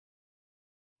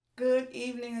Good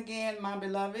evening again, my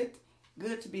beloved.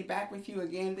 Good to be back with you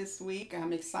again this week.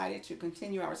 I'm excited to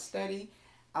continue our study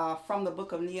from the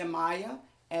book of Nehemiah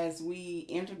as we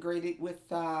integrate it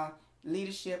with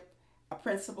leadership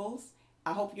principles.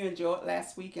 I hope you enjoyed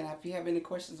last week, and if you have any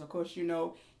questions, of course,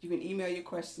 you can email your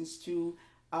questions to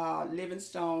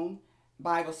Livingstone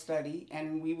Bible Study,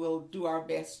 and we will do our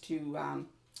best to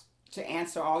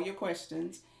answer all your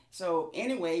questions. So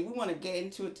anyway, we want to get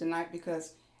into it tonight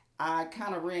because I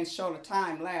kind of ran short of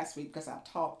time last week because I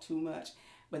talked too much.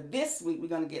 But this week we're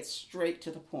going to get straight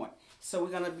to the point. So we're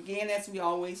going to begin as we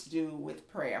always do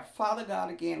with prayer. Father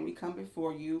God, again, we come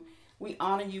before you. We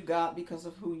honor you, God, because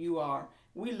of who you are.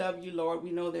 We love you, Lord. We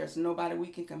know there's nobody we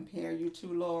can compare you to,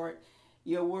 Lord.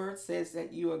 Your word says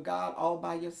that you are God all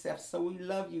by yourself. So we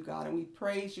love you, God, and we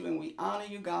praise you and we honor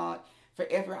you, God, for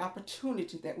every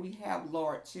opportunity that we have,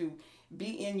 Lord, to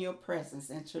be in your presence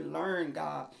and to learn,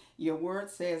 God. Your word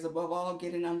says, above all,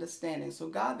 get an understanding. So,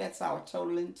 God, that's our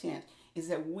total intent, is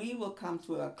that we will come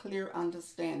to a clear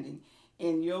understanding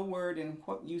in your word and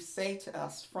what you say to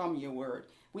us from your word.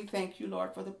 We thank you,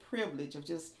 Lord, for the privilege of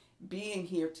just being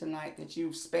here tonight, that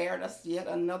you've spared us yet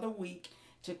another week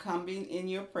to come in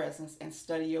your presence and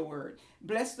study your word.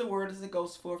 Bless the word as it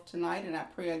goes forth tonight, and I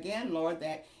pray again, Lord,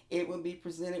 that it will be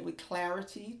presented with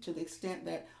clarity to the extent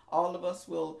that all of us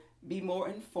will be more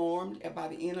informed by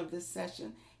the end of this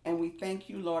session. And we thank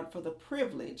you, Lord, for the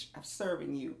privilege of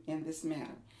serving you in this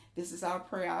manner. This is our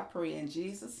prayer. I pray in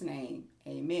Jesus' name.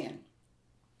 Amen.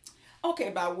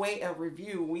 Okay, by way of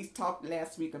review, we talked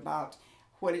last week about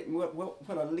what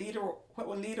a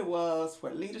leader was,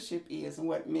 what leadership is, and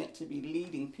what it meant to be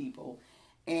leading people.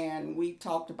 And we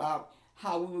talked about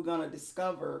how we were going to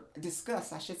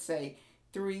discuss, I should say,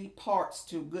 3 parts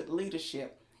to good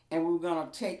leadership, and we were going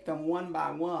to take them one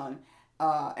by one.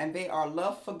 And they are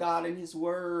love for God and his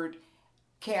word,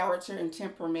 character and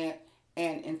temperament,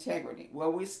 and integrity.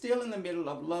 Well, we're still in the middle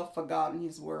of love for God and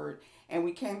his word, and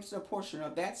we came to a portion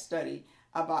of that study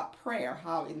about prayer,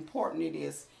 how important it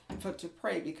is to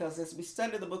pray, because as we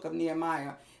study the book of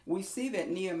Nehemiah, we see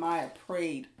that Nehemiah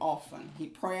prayed often.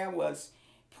 Prayer was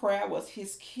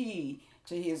his key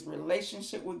to his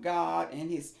relationship with God and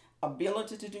his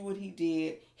ability to do what he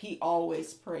did. He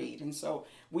always prayed. And so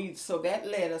that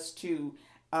led us to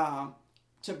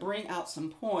bring out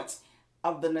some points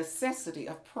of the necessity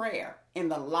of prayer in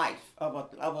the life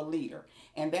of a leader.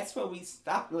 And that's where we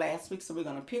stopped last week, so we're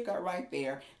going to pick up right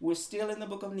there. We're still in the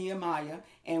book of Nehemiah,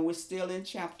 and we're still in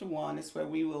chapter 1. It's where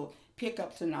we will pick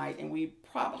up tonight, and we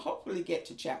hopefully get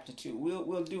to chapter 2.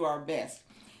 We'll do our best.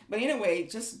 But anyway,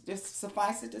 just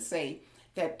suffice it to say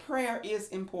that prayer is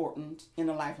important in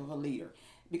the life of a leader,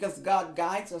 because God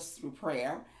guides us through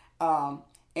prayer. And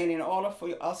in order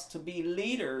for us to be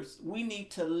leaders, we need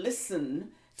to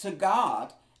listen to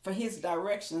God for his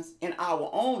directions in our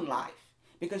own life.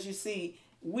 Because you see,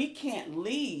 we can't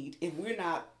lead if we're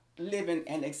not living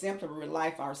an exemplary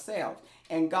life ourselves.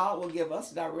 And God will give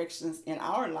us directions in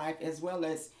our life as well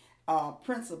as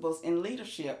principles in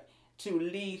leadership to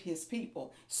lead his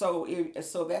people. So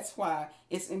that's why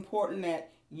it's important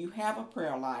that you have a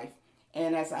prayer life.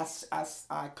 And as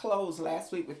I closed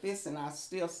last week with this, and I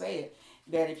still say it,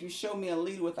 that if you show me a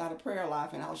leader without a prayer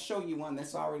life, and I'll show you one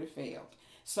that's already failed.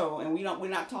 So, and we're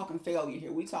not talking failure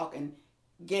here. We're talking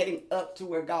getting up to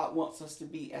where God wants us to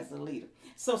be as a leader.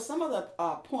 So some of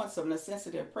the points of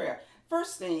necessity of prayer.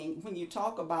 First thing, when you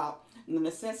talk about the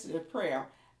necessity of prayer,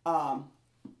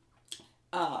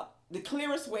 the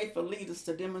clearest way for leaders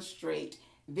to demonstrate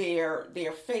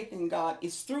their faith in God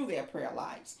is through their prayer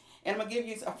lives. And I'm going to give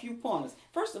you a few pointers.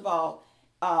 First of all,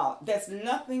 there's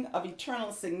nothing of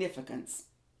eternal significance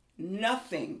that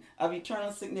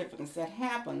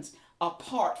happens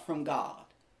apart from God.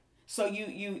 So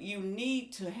you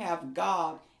need to have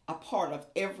God a part of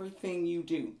everything you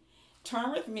do.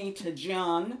 Turn with me to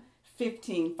John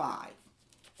 15:5.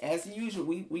 As usual,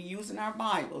 we use in our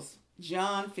Bibles,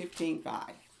 John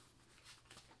 15:5.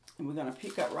 And we're going to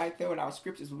pick up right there with our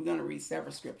scriptures. We're going to read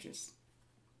several scriptures.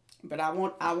 But I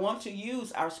want to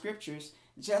use our scriptures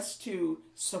just to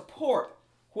support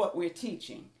what we're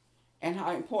teaching and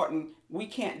how important we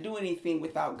can't do anything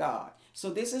without God. So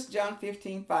this is John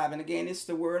 15:5, and again, it's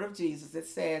the word of Jesus. It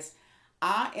says,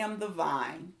 I am the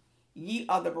vine, ye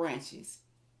are the branches.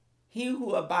 He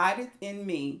who abideth in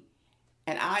me,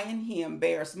 and I in him,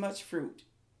 bears much fruit.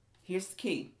 Here's the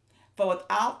key. For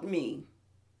without me,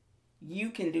 you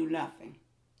can do nothing.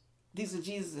 These are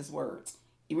Jesus' words,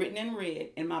 written in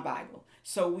red in my Bible.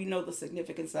 So we know the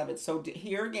significance of it. So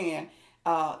here again,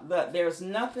 there's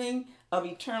nothing of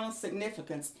eternal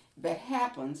significance that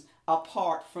happens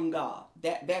apart from God.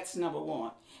 That's number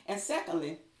one. And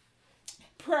secondly,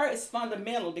 prayer is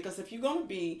fundamental, because if you're going to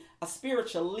be a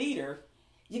spiritual leader,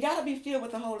 you got to be filled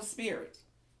with the Holy Spirit.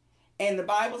 And the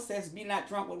Bible says, be not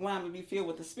drunk with wine, but be filled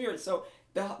with the Spirit. So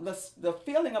the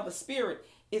filling of the Spirit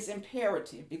is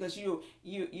imperative, because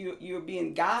you're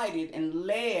being guided and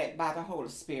led by the Holy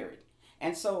Spirit.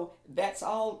 And so that's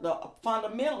all the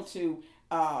fundamental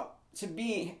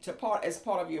as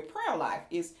part of your prayer life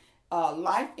is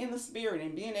life in the Spirit,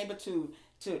 and being able to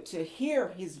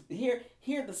hear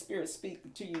the Spirit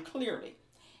speak to you clearly.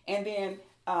 And then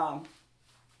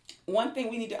one thing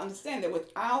we need to understand, that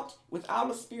without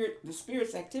the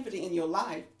Spirit's activity in your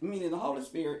life, meaning the Holy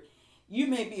Spirit, you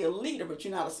may be a leader, but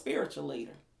you're not a spiritual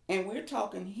leader. And we're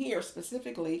talking here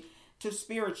specifically to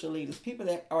spiritual leaders, people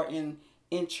that are in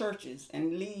churches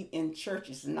and lead in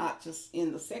churches, not just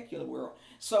in the secular world.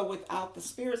 So without the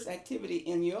Spirit's activity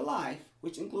in your life,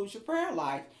 which includes your prayer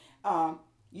life,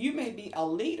 you may be a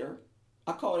leader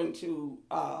according to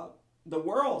the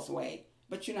world's way,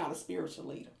 but you're not a spiritual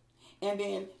leader. And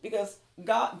then because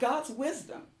God's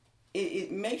wisdom,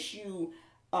 it makes you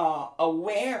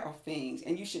aware of things,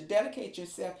 and you should dedicate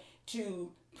yourself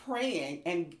to praying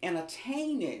and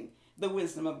attaining the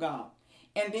wisdom of God.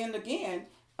 And then again,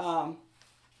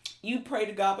 you pray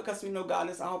to God, because we know God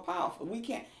is all powerful.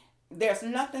 There's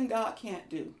nothing God can't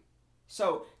do.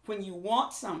 So when you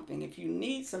want something, if you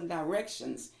need some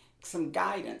directions, some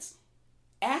guidance,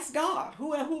 ask God.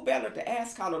 Who better to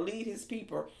ask how to lead his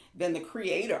people than the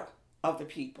creator of the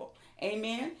people?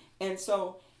 Amen. And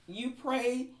so you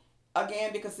pray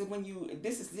again, because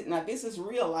this is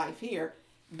real life here.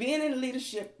 Being in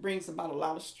leadership brings about a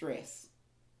lot of stress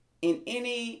in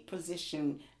any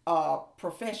position,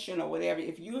 profession or whatever.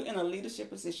 If you're in a leadership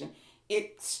position,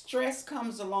 stress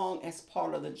comes along as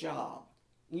part of the job,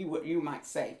 you might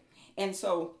say. And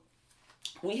so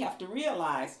we have to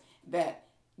realize that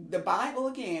the Bible,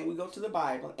 again, we go to the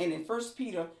Bible, and in 1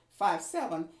 Peter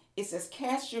 5:7, it says,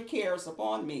 cast your cares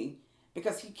upon me,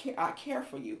 because I care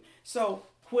for you. So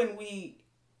when we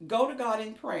go to God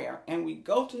in prayer and we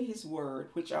go to his word,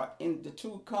 which are in the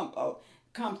two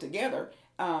come together,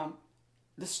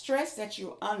 the stress that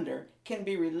you're under can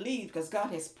be relieved, because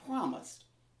God has promised.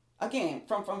 Again,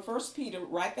 from 1 Peter,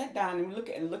 write that down and look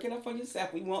it up for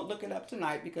yourself. We won't look it up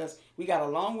tonight because we got a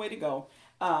long way to go.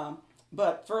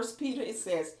 But 1 Peter, it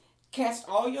says, cast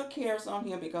all your cares on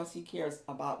him, because he cares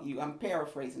about you. I'm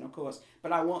paraphrasing, of course,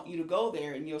 but I want you to go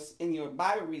there in your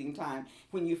Bible reading time.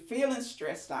 When you're feeling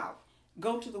stressed out,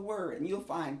 go to the word, and you'll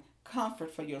find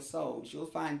comfort for your souls. You'll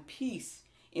find peace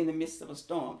in the midst of a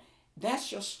storm.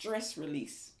 That's your stress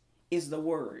release, is the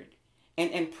word.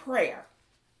 And prayer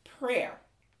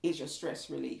is your stress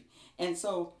relief. And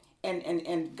so,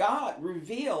 and God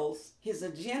reveals his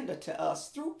agenda to us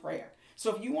through prayer.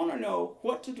 So if you want to know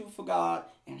what to do for God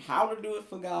and how to do it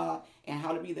for God and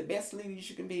how to be the best leader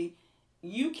you can be,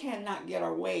 you cannot get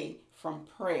away from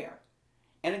prayer.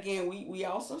 And again, we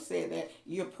also said that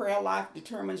your prayer life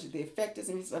determines the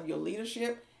effectiveness of your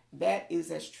leadership. That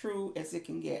is as true as it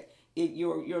can get.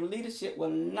 Your leadership will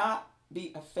not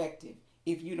be effective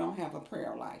if you don't have a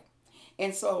prayer life.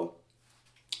 And so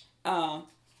I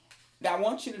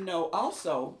want you to know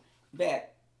also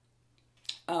that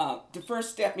the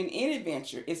first step in any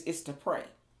venture is to pray.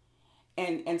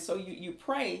 And so you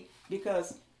pray,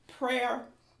 because prayer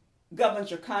governs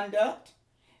your conduct.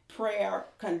 Prayer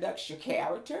conducts your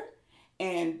character,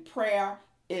 and prayer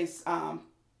is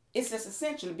it's just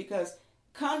essential, because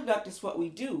conduct is what we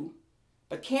do,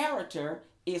 but character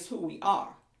is who we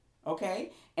are.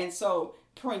 Okay? And so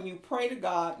when you pray to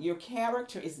God, your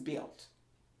character is built.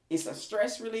 It's a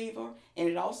stress reliever, and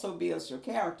it also builds your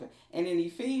character. And in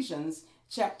Ephesians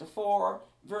chapter 4,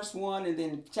 verse 1, and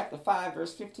then chapter 5,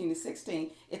 verse 15 to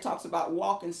 16, it talks about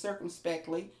walking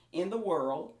circumspectly in the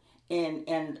world,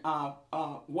 and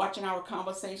watching our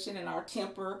conversation and our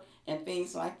temper and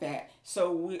things like that.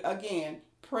 So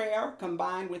prayer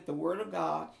combined with the word of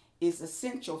God is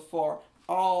essential for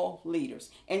all leaders.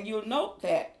 And you'll note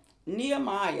that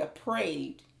Nehemiah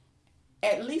prayed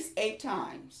at least 8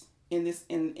 times in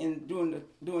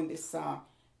doing this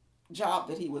job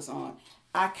that he was on.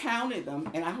 I counted them,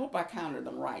 and I hope I counted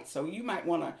them right. So you might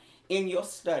want to, in your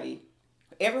study,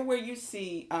 everywhere you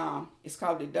see, it's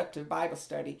called deductive Bible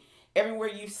study. Everywhere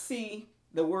you see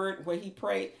the word where he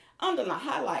prayed, underline,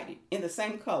 highlight it in the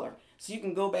same color, so you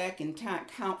can go back and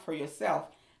count for yourself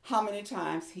how many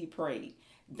times he prayed.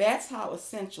 That's how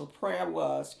essential prayer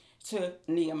was to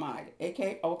Nehemiah.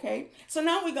 Okay. So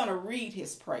now we're going to read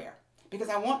his prayer, because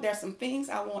there's some things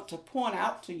I want to point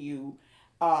out to you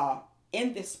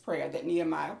in this prayer that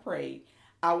Nehemiah prayed.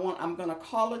 I'm going to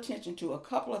call attention to a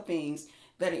couple of things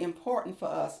that are important for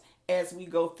us as we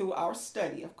go through our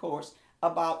study, of course,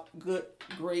 about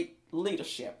great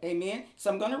leadership. Amen.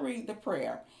 So I'm going to read the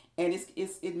prayer. And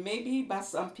it may be by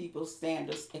some people's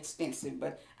standards extensive,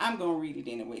 but I'm going to read it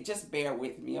anyway. Just bear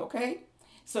with me, okay?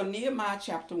 So Nehemiah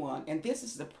chapter 1, and this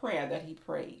is the prayer that he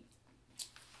prayed.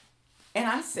 And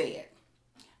I said,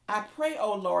 I pray,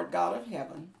 O Lord God of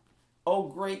heaven, O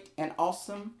great and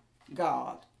awesome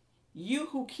God, you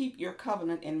who keep your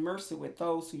covenant and mercy with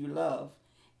those who you love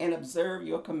and observe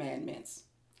your commandments.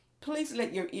 Please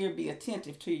let your ear be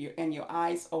attentive to you and your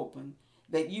eyes open,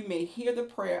 that you may hear the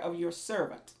prayer of your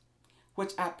servant,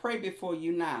 which I pray before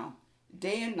you now,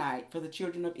 day and night, for the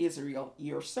children of Israel,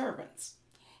 your servants,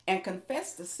 and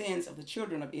confess the sins of the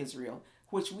children of Israel,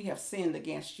 which we have sinned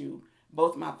against you.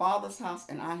 Both my father's house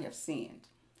and I have sinned.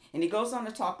 And he goes on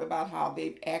to talk about how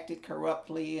they've acted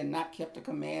corruptly and not kept the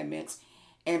commandments.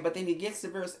 But then he gets to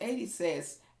verse 8, he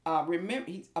says, remember,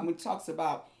 he talks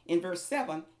about in verse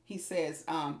 7, he says,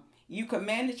 you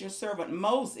commanded your servant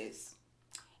Moses.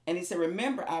 And he said,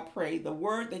 remember, I pray, the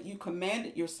word that you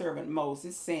commanded your servant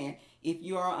Moses, saying, if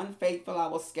you are unfaithful, I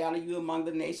will scatter you among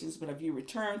the nations. But if you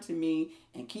return to me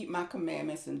and keep my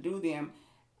commandments and do them,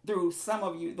 though some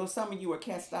of you were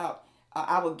cast out,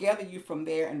 I will gather you from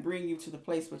there and bring you to the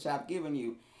place which I've given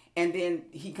you. And then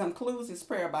he concludes his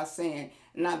prayer by saying,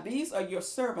 now these are your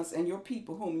servants and your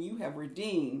people whom you have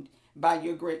redeemed by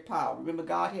your great power. Remember,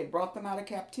 God had brought them out of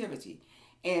captivity,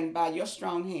 and by your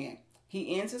strong hand.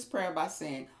 He ends his prayer by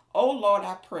saying, O Lord,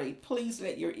 I pray, please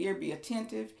let your ear be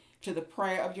attentive to the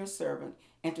prayer of your servant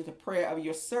and to the prayer of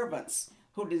your servants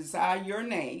who desire your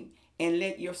name, and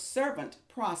let your servant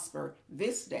prosper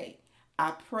this day.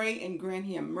 I pray and grant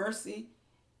him mercy.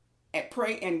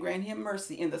 Pray and grant him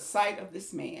mercy in the sight of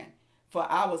this man, for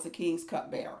I was the king's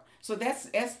cupbearer. So that's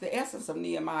the essence of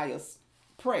Nehemiah's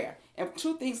prayer. And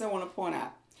two things I want to point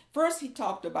out. First, he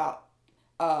talked about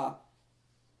God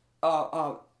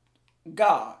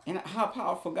and how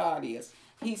powerful God is.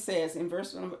 He says in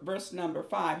verse number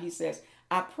 5, he says,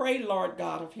 I pray, Lord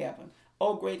God of heaven,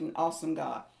 O great and awesome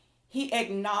God. He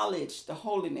acknowledged the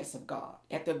holiness of God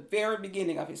at the very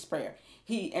beginning of his prayer.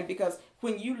 Because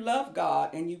when you love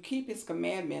God and you keep his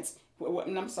commandments,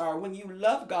 when you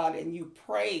love God and you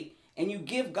pray and you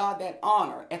give God that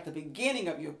honor at the beginning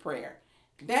of your prayer,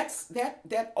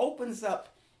 that opens up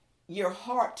your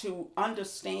heart to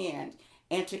understand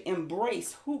and to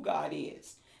embrace who God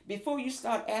is. Before you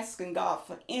start asking God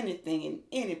for anything in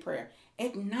any prayer,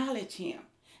 acknowledge him.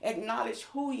 Acknowledge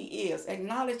who he is.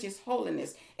 Acknowledge his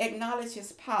holiness. Acknowledge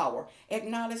his power.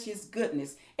 Acknowledge his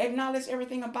goodness. Acknowledge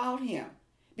everything about him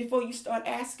before you start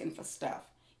asking for stuff.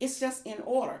 It's just in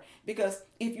order. Because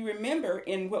if you remember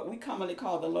in what we commonly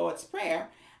call the Lord's Prayer,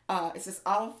 it says,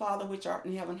 Our Father which art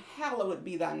in heaven, hallowed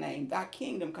be thy name. Thy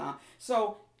kingdom come.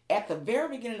 So at the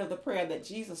very beginning of the prayer that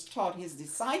Jesus taught his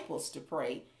disciples to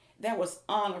pray, there was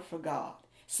honor for God.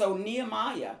 So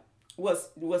Nehemiah was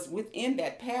within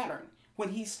that pattern. When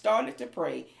he started to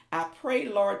pray, I pray,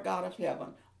 Lord God of heaven,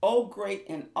 O great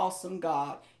and awesome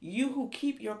God, you who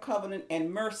keep your covenant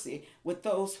and mercy with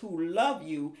those who love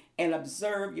you and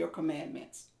observe your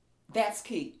commandments. That's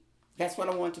key. That's what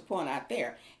I want to point out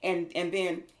there. And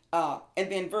then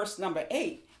verse number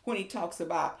 8, when he talks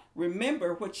about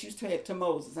remember what you said to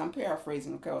Moses. I'm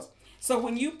paraphrasing, of course. So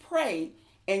when you pray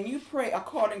and you pray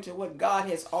according to what God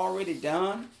has already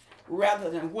done,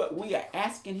 rather than what we are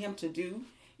asking him to do,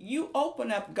 you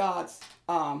open up God's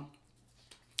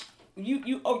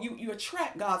you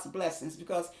attract God's blessings,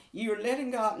 because you're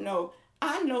letting God know,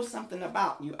 I know something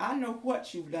about you. I know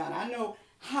what you've done. I know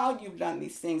how you've done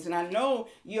these things, and I know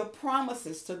your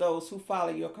promises to those who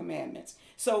follow your commandments.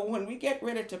 So when we get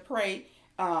ready to pray,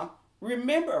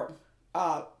 remember,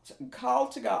 call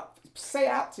to God, say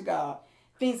out to God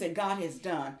things that God has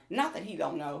done. Not that he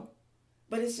don't know,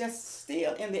 but it's just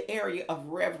still in the area of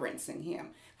reverencing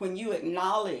him. When you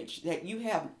acknowledge that you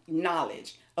have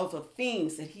knowledge of the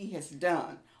things that he has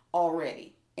done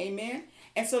already. Amen.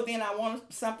 And so then I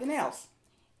want something else.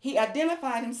 He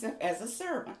identified himself as a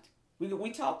servant.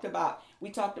 We talked about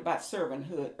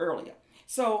servanthood earlier.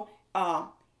 So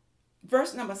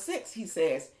verse number 6, he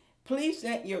says, please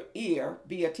let your ear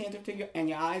be attentive to and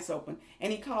your eyes open.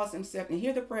 And he calls himself, and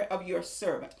hear the prayer of your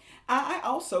servant. I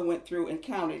also went through and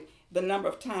counted the number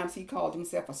of times he called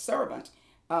himself a servant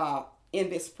in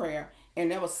this prayer. And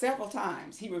there were several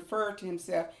times he referred to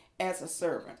himself as a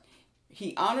servant.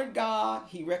 He honored God.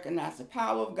 He recognized the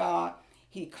power of God.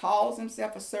 He calls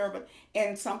himself a servant.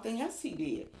 And something else he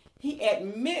did. He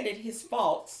admitted his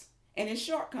faults and his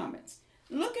shortcomings.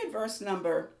 Look at verse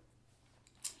number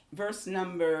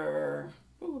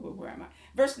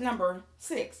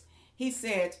 6. He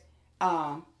said,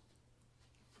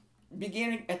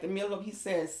 beginning at the middle of, he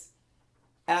says,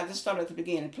 I'll just start at the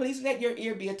beginning. Please let your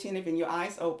ear be attentive and your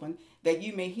eyes open, that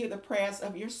you may hear the prayers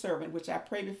of your servant, which I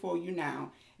pray before you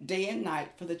now, day and night,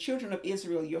 for the children of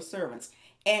Israel, your servants,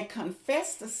 and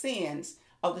confess the sins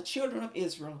of the children of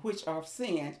Israel, which are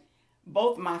sinned.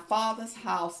 Both my father's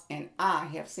house and I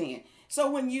have sinned. So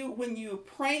when you're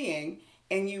praying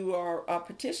and you are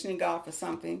petitioning God for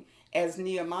something, as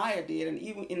Nehemiah did, and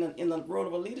even in the road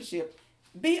of a leadership,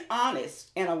 be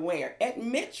honest and aware.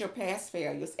 Admit your past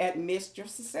failures. Admit your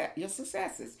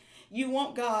successes. You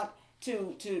want God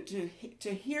to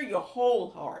hear your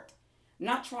whole heart,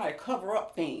 not try to cover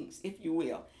up things, if you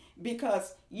will,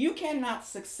 because you cannot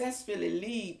successfully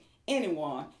lead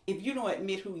anyone if you don't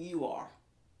admit who you are.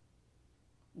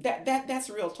 That's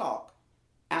real talk.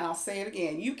 And I'll say it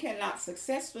again. You cannot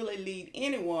successfully lead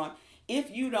anyone if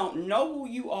you don't know who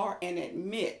you are and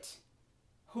admit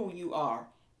who you are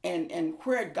and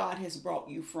where God has brought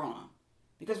you from.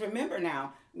 Because remember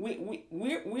now,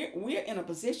 we're in a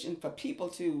position for people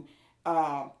to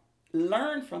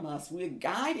learn from us. We're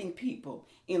guiding people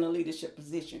in a leadership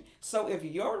position. So if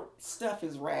your stuff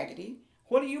is raggedy,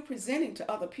 what are you presenting to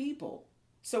other people?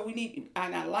 So we need,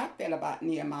 and I like that about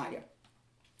Nehemiah.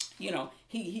 You know,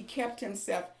 he kept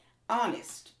himself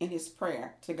honest in his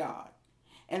prayer to God.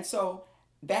 And so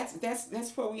that's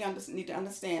where we need to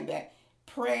understand that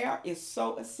prayer is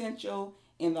so essential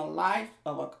in the life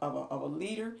of a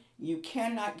leader. You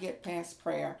cannot get past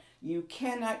prayer. You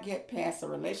cannot get past a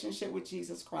relationship with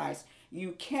Jesus Christ.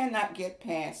 You cannot get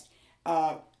past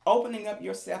opening up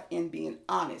yourself and being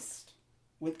honest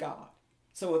with God.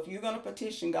 So if you're going to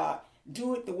petition God,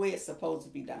 do it the way it's supposed to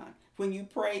be done. When you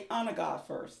pray, honor God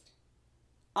first.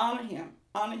 Honor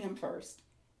him first.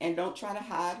 And don't try to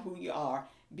hide who you are.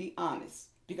 Be honest.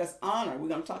 Because honor, we're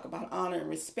going to talk about honor and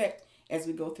respect as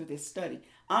we go through this study.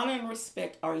 Honor and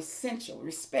respect are essential.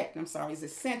 Respect, is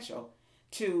essential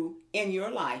to in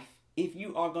your life. If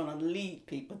you are going to lead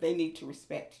people, they need to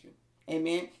respect you.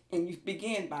 Amen. And you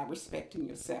begin by respecting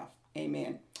yourself.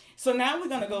 Amen. So now we're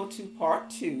going to go to part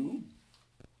 2.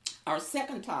 Our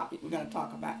second topic we're going to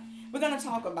talk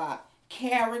about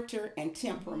character and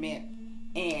temperament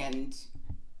and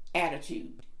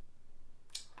attitude.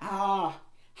 How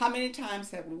many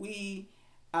times have we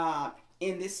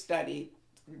in this study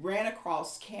ran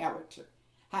across character?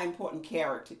 How important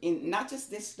character, in not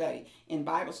just this study, in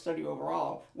Bible study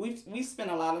overall, we've spent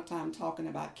a lot of time talking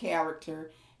about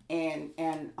character and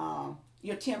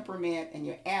your temperament and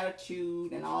your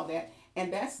attitude and all that,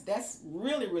 and that's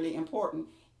really, really important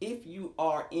if you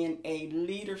are in a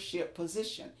leadership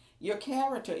position. Your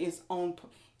character is on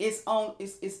point, is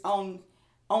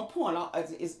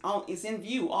in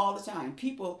view all the time.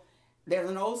 People, there's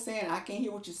an old saying, I can't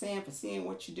hear what you're saying for seeing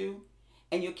what you do.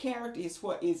 And your character is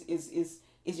what is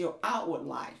your outward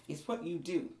life. It's what you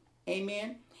do.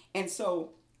 Amen. And so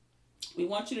we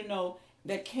want you to know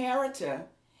that character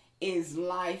is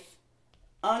life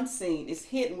unseen. It's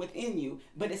hidden within you,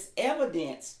 but it's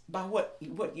evidenced by what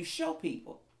you show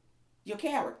people. Your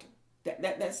character.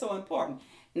 That's so important.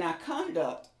 Now,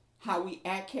 conduct, how we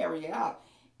act, carry out,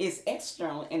 is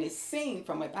external and is seen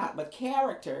from without, but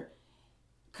character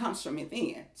comes from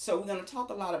within. So we're going to talk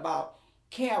a lot about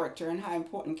character and how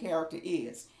important character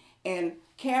is. And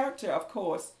character, of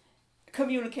course,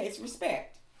 communicates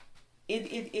respect.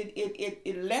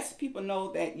 It lets people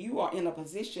know that you are in a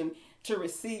position to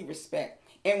receive respect.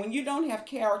 And when you don't have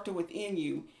character within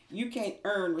you, you can't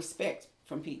earn respect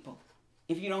from people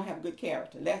if you don't have good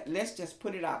character. Let's just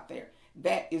put it out there.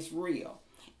 That is real.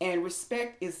 And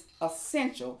respect is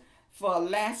essential for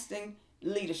lasting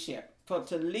leadership.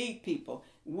 To lead people,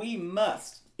 we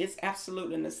must, it's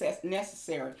absolutely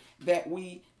necessary that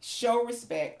we show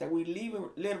respect, that we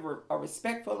live a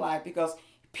respectful life, because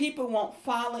people won't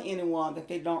follow anyone that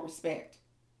they don't respect.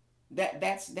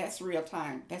 That's real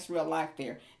time. That's real life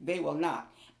there. They will not.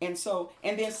 And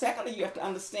then secondly, you have to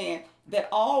understand that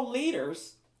all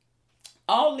leaders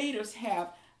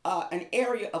have an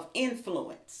area of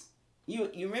influence. You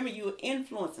remember, you're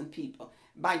influencing people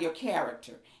by your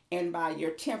character and by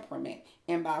your temperament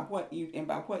and by what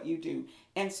you do.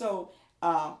 And so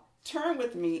turn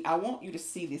with me. I want you to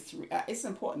see this. It's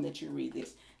important that you read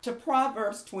this. To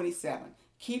Proverbs 27.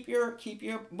 Keep your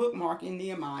bookmark in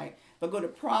Nehemiah, but go to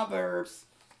Proverbs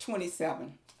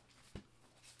 27.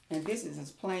 And this is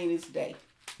as plain as day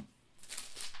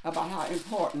about how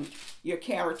important your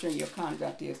character and your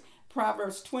conduct is.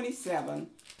 Proverbs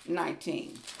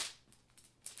 27:19.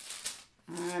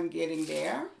 I'm getting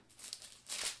there.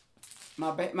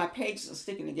 My pages are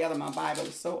sticking together. My Bible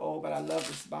is so old, but I love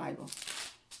this Bible.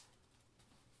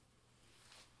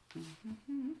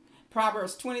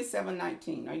 Proverbs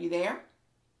 27:19. Are you there?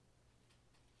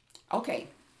 Okay.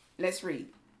 Let's read.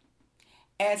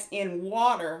 As in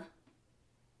water,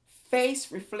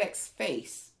 face reflects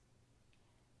face,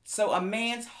 so a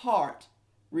man's heart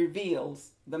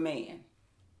reveals the man.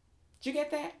 Did you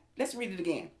get that? Let's read it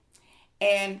again.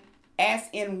 And as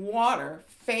in water,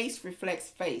 face reflects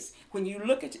face. When you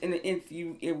look at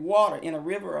in water, in a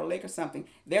river or a lake or something,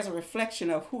 there's a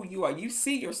reflection of who you are. You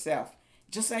see yourself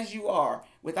just as you are,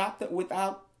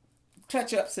 without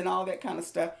touch-ups and all that kind of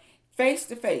stuff, face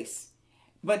to face.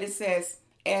 But it says,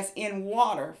 as in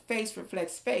water, face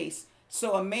reflects face,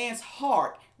 so a man's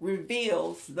heart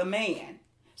reveals the man.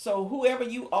 So whoever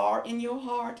you are in your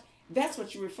heart, that's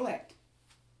what you reflect.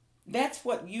 That's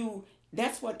what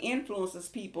influences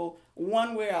people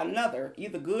one way or another,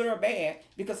 either good or bad,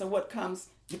 because of what comes,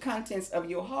 the contents of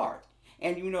your heart.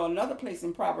 And you know, another place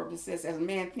in Proverbs it says, as a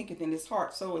man thinketh in his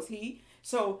heart, so is he.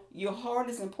 So your heart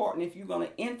is important if you're going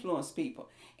to influence people.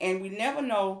 And we never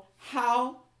know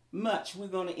how much we're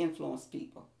going to influence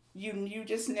people. You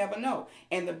just never know.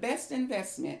 And the best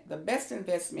investment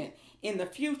in the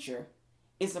future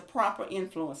is a proper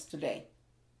influence today.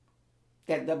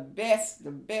 That the best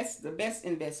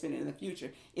investment in the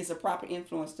future is a proper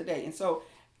influence today. And so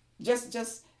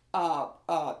just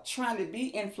trying to be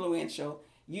influential,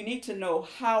 you need to know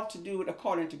how to do it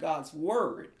according to God's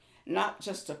word, not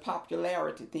just a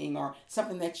popularity thing or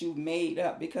something that you've made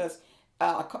up, because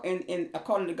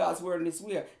according to God's word and his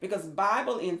will, because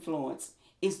Bible influence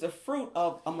is the fruit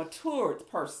of a matured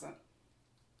person.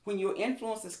 When your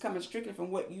influence is coming strictly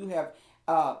from what you have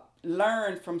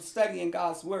learned from studying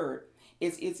God's word,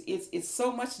 it's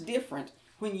so much different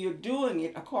when you're doing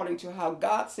it according to how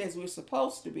God says we're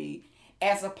supposed to be,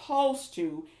 as opposed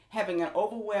to having an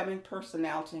overwhelming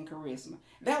personality and charisma.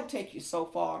 That'll take you so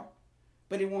far,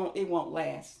 but it won't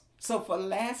last. So for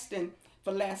lasting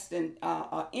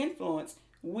influence,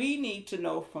 we need to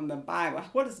know from the Bible,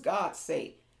 what does God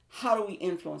say? How do we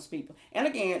influence people? And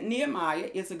again, Nehemiah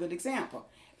is a good example.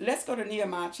 Let's go to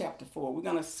Nehemiah chapter 4. We're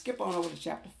going to skip on over to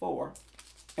chapter 4,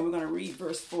 and we're going to read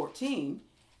verse 14,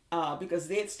 because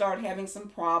they'd start having some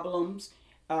problems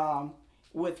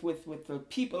with the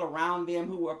people around them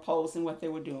who were opposing what they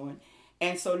were doing.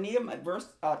 And so Nehemiah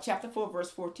chapter 4,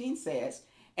 verse 14 says,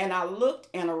 and I looked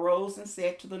and arose and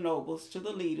said to the nobles, to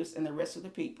the leaders, and the rest of the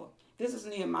people. This is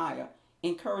Nehemiah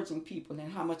encouraging people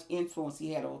and how much influence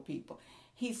he had over people.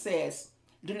 He says,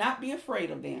 do not be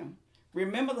afraid of them.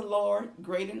 Remember the Lord,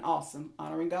 great and awesome,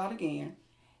 honoring God again,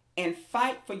 and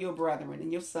fight for your brethren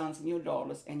and your sons and your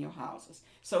daughters and your houses.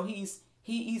 So he's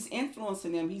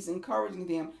influencing them. He's encouraging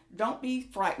them. Don't be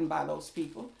frightened by those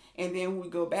people. And then we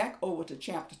go back over to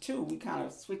chapter 2. We kind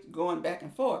of switch going back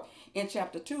and forth. In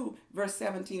chapter 2, verse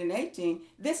 17 and 18,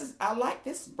 I like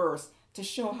this verse to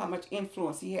show how much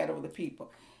influence he had over the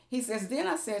people. He says, then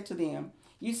I said to them,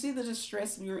 you see the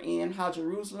distress we are in, how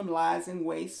Jerusalem lies in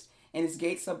waste, and its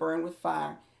gates are burned with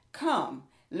fire. Come,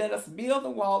 let us build the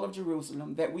wall of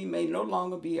Jerusalem, that we may no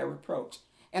longer be a reproach.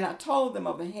 And I told them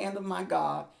of the hand of my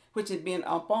God, which had been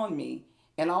upon me,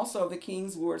 and also of the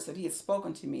king's words that he had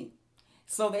spoken to me.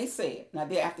 So they said, now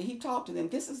after he talked to them,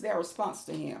 this is their response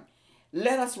to him.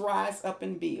 Let us rise up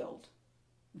and build.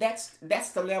 That's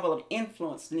the level of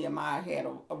influence Nehemiah had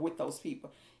with those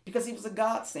people, because he was a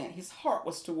God sent. His heart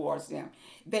was towards them.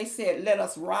 They said, let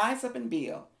us rise up and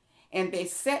build. And they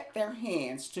set their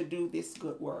hands to do this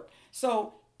good work.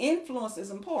 So influence is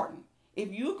important.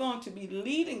 If you're going to be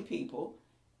leading people,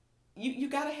 you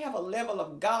got to have a level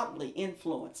of godly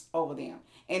influence over them.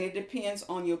 And it depends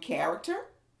on your character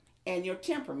and your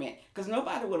temperament. Because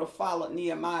nobody would have followed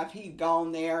Nehemiah if he'd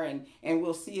gone there. And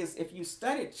we'll see, if you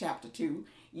studied chapter 2,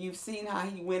 you've seen how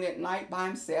he went at night by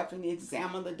himself and he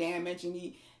examined the damage,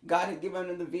 and God had given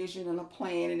him the vision and a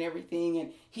plan and everything,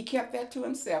 and he kept that to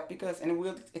himself and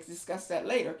we'll discuss that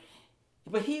later,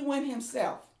 but he went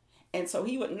himself, and so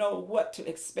he would know what to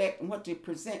expect and what to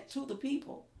present to the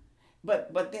people.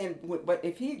 But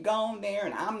if he'd gone there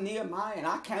and I'm Nehemiah and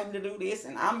I came to do this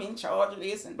and I'm in charge of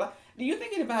this and blah, do you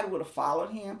think anybody would have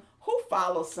followed him? Who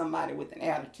follows somebody with an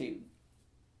attitude?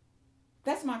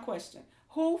 That's my question.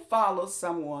 Who follows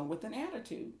someone with an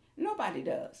attitude? Nobody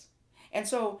does. And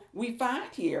so we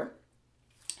find here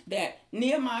that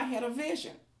Nehemiah had a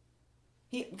vision.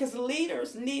 Because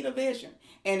leaders need a vision.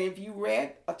 And if you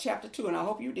read chapter 2, and I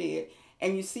hope you did,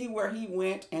 and you see where he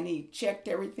went and he checked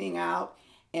everything out,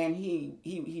 and he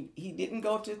didn't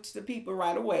go to the people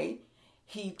right away.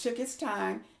 He took his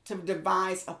time to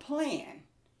devise a plan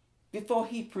before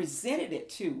he presented it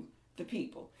to the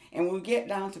people. And when we get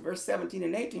down to verse 17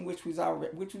 and 18, which we've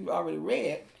already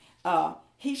read,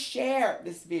 he shared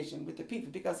this vision with the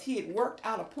people because he had worked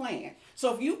out a plan.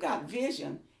 So if you've got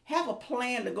vision, have a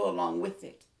plan to go along with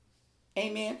it.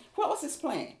 Amen. What was his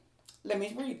plan? Let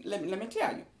me read. Let me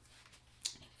tell you.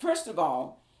 First of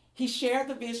all, he shared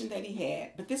the vision that he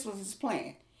had, but this was his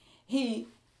plan. He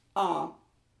uh,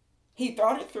 he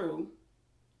thought it through.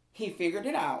 He figured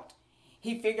it out.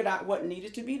 He figured out what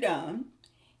needed to be done.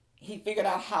 He figured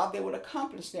out how they would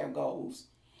accomplish their goals,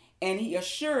 and he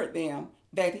assured them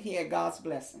that he had God's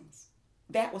blessings.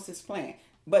 That was his plan.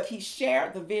 But he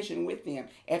shared the vision with them.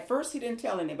 At first, he didn't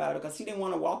tell anybody because he didn't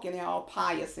want to walk in there all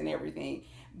pious and everything.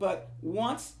 But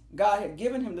once God had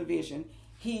given him the vision,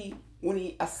 when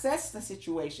he assessed the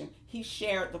situation, he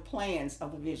shared the plans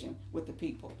of the vision with the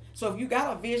people. So if you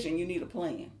got a vision, you need a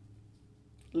plan,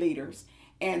 leaders.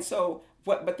 And so,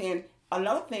 but then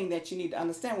another thing that you need to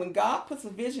understand, when God puts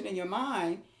a vision in your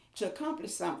mind to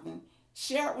accomplish something,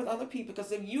 share it with other people,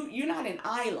 because if you're not an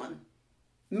island.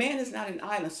 Man is not an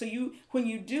island. So when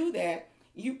you do that,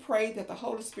 you pray that the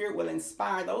Holy Spirit will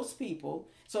inspire those people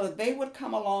so that they would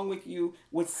come along with you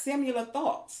with similar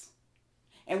thoughts.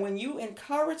 And when you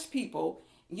encourage people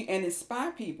and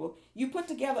inspire people, you put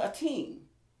together a team.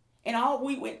 And all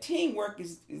we with teamwork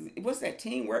is what's that?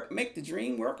 Teamwork make the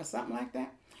dream work or something like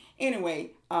that.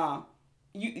 Anyway,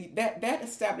 that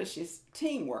establishes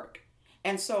teamwork.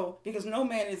 And so, because no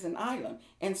man is an island.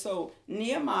 And so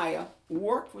Nehemiah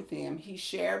worked with them. He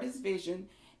shared his vision,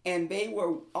 and they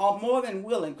were all more than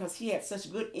willing, because he had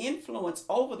such good influence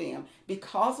over them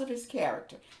because of his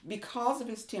character, because of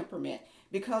his temperament,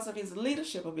 because of his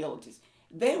leadership abilities.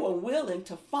 They were willing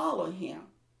to follow him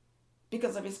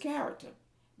because of his character,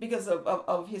 because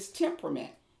of his temperament,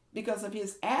 because of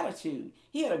his attitude.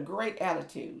 He had a great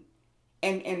attitude.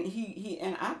 And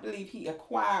I believe he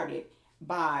acquired it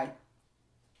by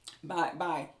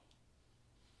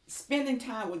spending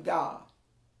time with God,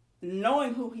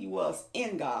 knowing who he was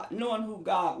in God, knowing who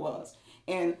God was.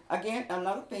 And again,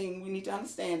 another thing we need to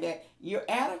understand, that your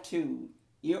attitude,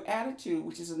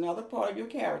 which is another part of your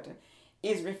character,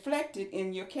 is reflected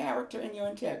in your character and your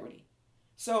integrity.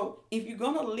 So if you're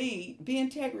going to lead, be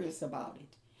integrous about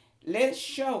it. Let it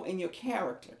show in your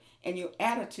character and your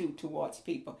attitude towards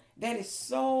people. That is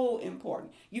so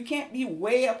important. You can't be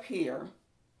way up here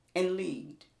and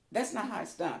lead. That's not how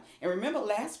it's done. And remember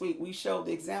last week we showed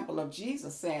the example of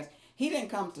Jesus says he didn't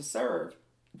come to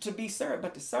be served,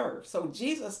 but to serve. So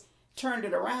Jesus turned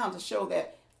it around to show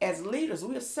that as leaders,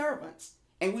 we are servants.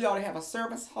 And we ought to have a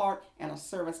servant's heart and a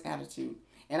servant's attitude.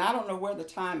 And I don't know where the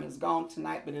time has gone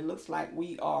tonight, but it looks like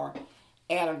we are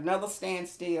at another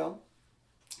standstill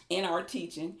in our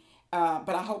teaching. But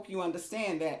I hope you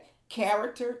understand that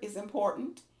character is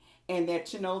important, and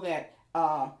that you know that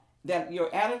that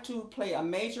your attitude play a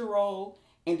major role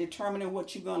in determining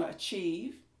what you're going to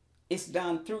achieve. It's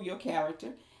done through your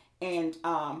character, and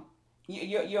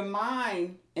your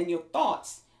mind and your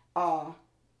thoughts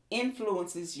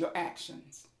influences your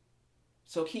actions.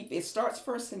 So it starts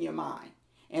first in your mind,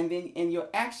 and your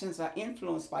actions are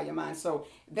influenced by your mind. So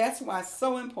that's why it's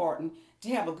so important to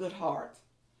have a good heart,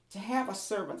 to have a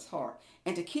servant's heart,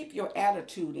 and to keep your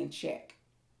attitude in check,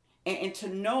 and to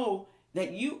know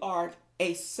that you are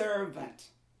a servant.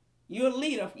 You're a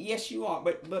leader, yes you are,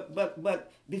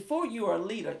 but before you are a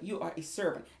leader, you are a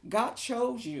servant. God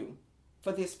chose you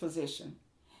for this position,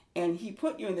 and he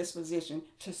put you in this position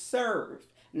to serve,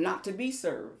 not to be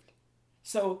served.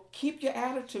 So keep your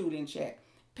attitude in check.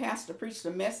 Pastor preached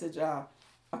a message a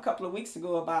couple of weeks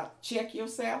ago about check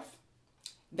yourself.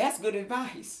 That's good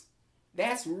advice.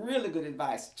 That's really good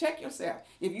advice. Check yourself.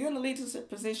 If you're in a leadership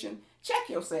position, check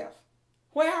yourself.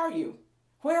 Where are you?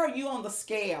 Where are you on the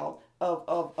scale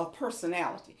of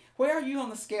personality? Where are you on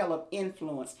the scale of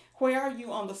influence? Where are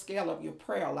you on the scale of your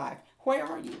prayer life? Where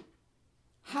are you?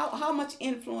 How much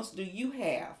influence do you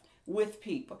have with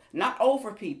people? Not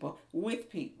over people,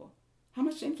 with people. How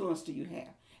much influence do you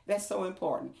have? That's so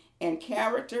important. And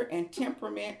character and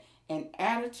temperament and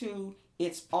attitude,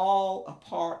 it's all a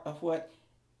part of what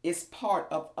is part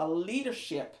of a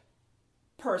leadership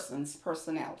person's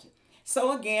personality.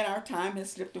 So again, our time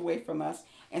has slipped away from us.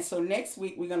 And so next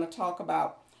week, we're going to talk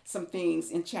about some things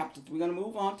in chapter 3. We're going to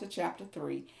move on to chapter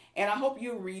 3. And I hope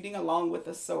you're reading along with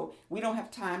us, so we don't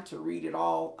have time to read it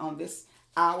all on this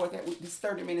hour, this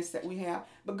 30 minutes that we have.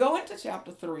 But go into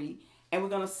chapter 3, and we're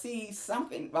going to see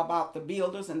something about the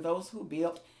builders and those who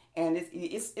built. And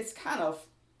it's kind of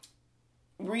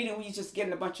reading where you're just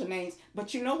getting a bunch of names.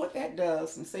 But you know what that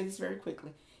does, and say this very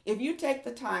quickly. If you take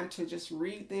the time to just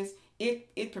read this,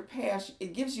 it prepares,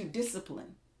 it gives you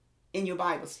discipline in your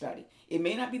Bible study. It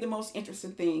may not be the most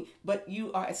interesting thing, but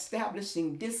you are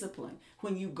establishing discipline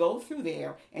when you go through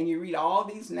there and you read all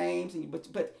these names,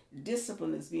 but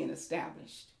discipline is being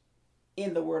established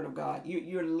in the Word of God.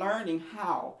 You're learning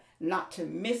how not to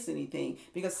miss anything,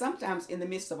 because sometimes in the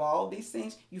midst of all these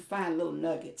things, you find little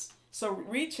nuggets. So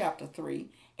read chapter 3,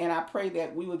 and I pray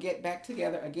that we will get back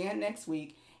together again next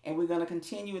week, and we're going to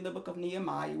continue in the book of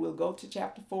Nehemiah. We'll go to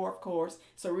chapter 4, of course.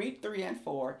 So read 3 and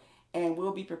 4, and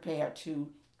we'll be prepared to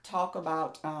talk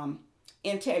about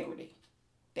integrity.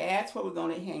 That's what we're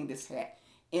going to hang this hat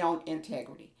on,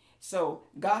 integrity. So,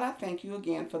 God, I thank you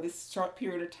again for this short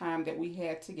period of time that we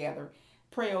had together.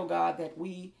 Pray, oh God, that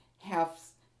we have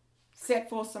set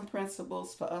forth some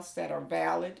principles for us that are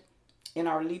valid in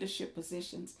our leadership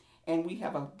positions. And we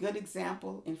have a good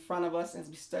example in front of us as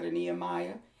we study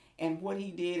Nehemiah and what he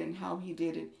did and how he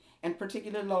did it. And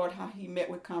particularly, Lord, how he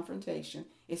met with confrontation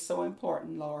is so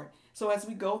important, Lord. So as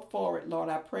we go forward, Lord,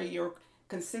 I pray your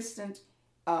consistent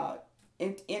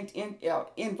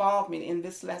involvement in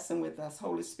this lesson with us.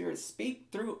 Holy Spirit, speak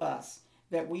through us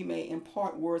that we may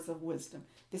impart words of wisdom.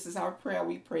 This is our prayer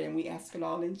we pray, and we ask it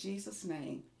all in Jesus'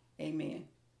 name. Amen.